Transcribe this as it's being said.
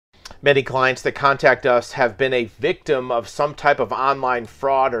Many clients that contact us have been a victim of some type of online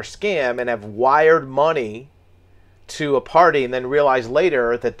fraud or scam and have wired money to a party and then realize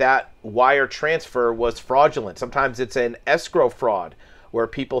later that that wire transfer was fraudulent. Sometimes it's an escrow fraud where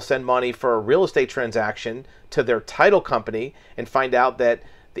people send money for a real estate transaction to their title company and find out that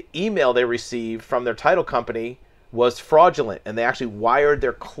the email they received from their title company was fraudulent, and they actually wired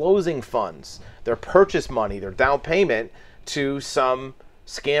their closing funds, their purchase money, their down payment to some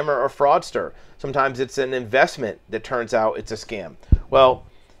scammer or fraudster. Sometimes it's an investment that turns out it's a scam. Well,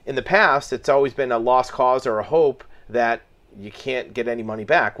 in the past, it's always been a lost cause or a hope that you can't get any money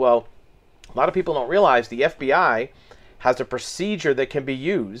back. Well, a lot of people don't realize the FBI has a procedure that can be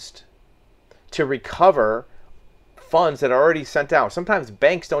used to recover funds that are already sent out. Sometimes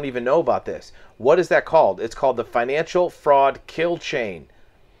banks don't even know about this. What is that called? It's called the Financial Fraud Kill Chain.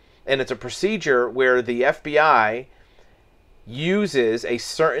 And it's a procedure where the FBI uses a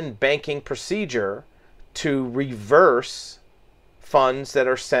certain banking procedure to reverse funds that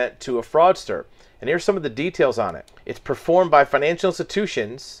are sent to a fraudster. And here's some of the details on it. It's performed by financial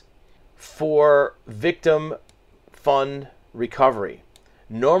institutions for victim fund recovery.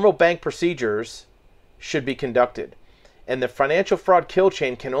 Normal bank procedures should be conducted. And the financial fraud kill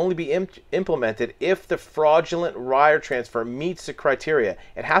chain can only be implemented if the fraudulent wire transfer meets the criteria.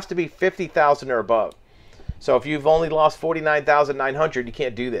 It has to be $50,000 or above. So if you've only lost $49,900, you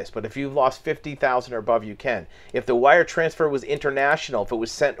can't do this. But if you've lost $50,000 or above, you can. If the wire transfer was international, if it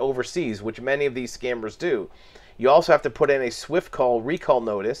was sent overseas, which many of these scammers do, you also have to put in a SWIFT call recall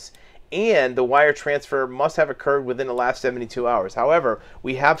notice, and the wire transfer must have occurred within the last 72 hours. However,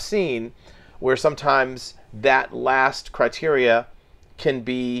 we have seen where sometimes that last criteria can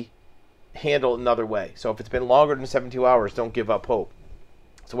be handled another way. So if it's been longer than 72 hours, don't give up hope.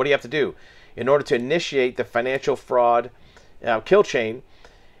 So what do you have to do? In order to initiate the financial fraud kill chain,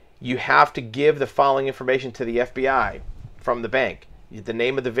 you have to give the following information to the FBI from the bank. The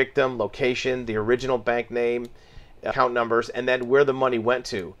name of the victim, location, the original bank name, account numbers, and then where the money went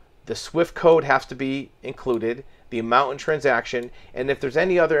to. The SWIFT code has to be included, the amount in transaction, and if there's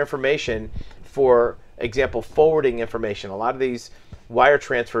any other information, for example, forwarding information. A lot of these wire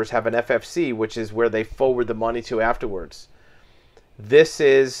transfers have an FFC, which is where they forward the money to afterwards. This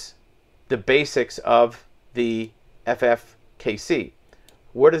is the basics of the FFKC.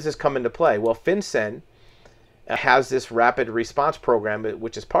 Where does this come into play? Well, FinCEN has this rapid response program,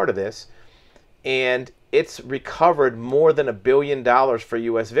 which is part of this, and it's recovered more than $1 billion for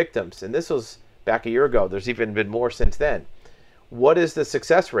U.S. victims. And this was back a year ago. There's even been more since then. What is the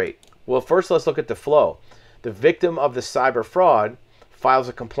success rate? Well, first let's look at the flow. The victim of the cyber fraud files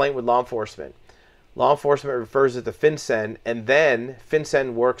a complaint with law enforcement. Law enforcement refers it to FinCEN, and then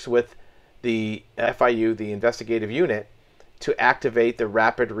FinCEN works with the FIU, the investigative unit, to activate the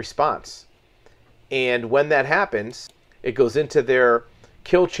rapid response. And when that happens, it goes into their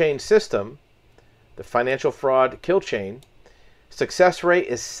kill chain system, the financial fraud kill chain. Success rate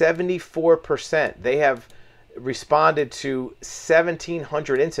is 74%. They have responded to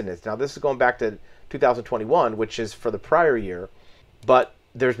 1,700 incidents. Now, this is going back to 2021, which is for the prior year, but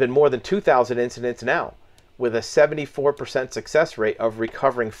there's been more than 2,000 incidents now with a 74% success rate of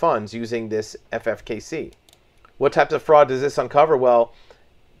recovering funds using this FFKC. What types of fraud does this uncover? Well,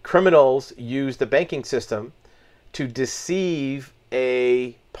 criminals use the banking system to deceive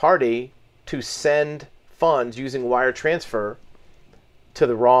a party to send funds using wire transfer to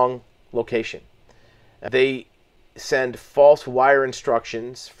the wrong location. They send false wire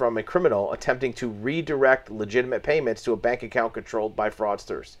instructions from a criminal attempting to redirect legitimate payments to a bank account controlled by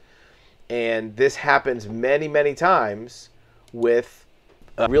fraudsters. And this happens many, many times with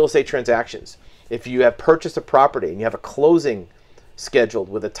real estate transactions. If you have purchased a property and you have a closing scheduled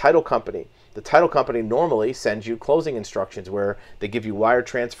with a title company, the title company normally sends you closing instructions where they give you wire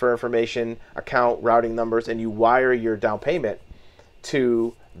transfer information, account routing numbers, and you wire your down payment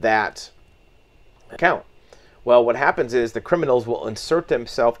to that account. Well, what happens is the criminals will insert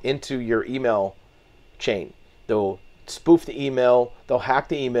themselves into your email chain. They'll spoof the email, they'll hack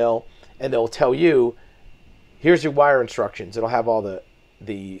the email, and they'll tell you, here's your wire instructions. It'll have all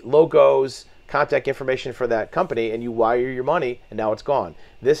the logos, contact information for that company, and you wire your money, and now it's gone.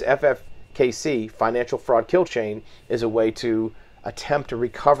 This FFKC, Financial Fraud Kill Chain, is a way to attempt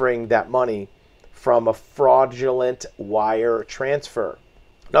recovering that money from a fraudulent wire transfer.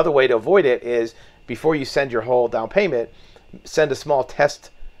 Another way to avoid it is, before you send your whole down payment, send a small test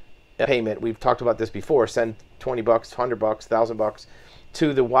payment. We've talked about this before. Send $20, $100, $1,000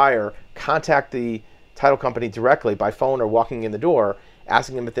 to the wire. Contact the title company directly by phone or walking in the door,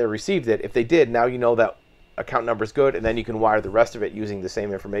 asking them if they received it. If they did, now you know that account number is good, and then you can wire the rest of it using the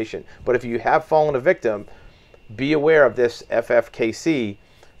same information. But if you have fallen a victim, be aware of this FFKC,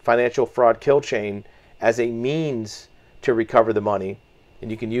 Financial Fraud Kill Chain, as a means to recover the money.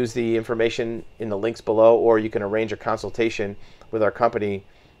 And you can use the information in the links below, or you can arrange a consultation with our company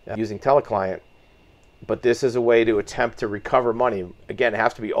using Teleclient. But this is a way to attempt to recover money. Again, it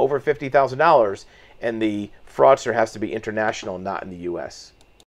has to be over $50,000, and the fraudster has to be international, not in the U.S.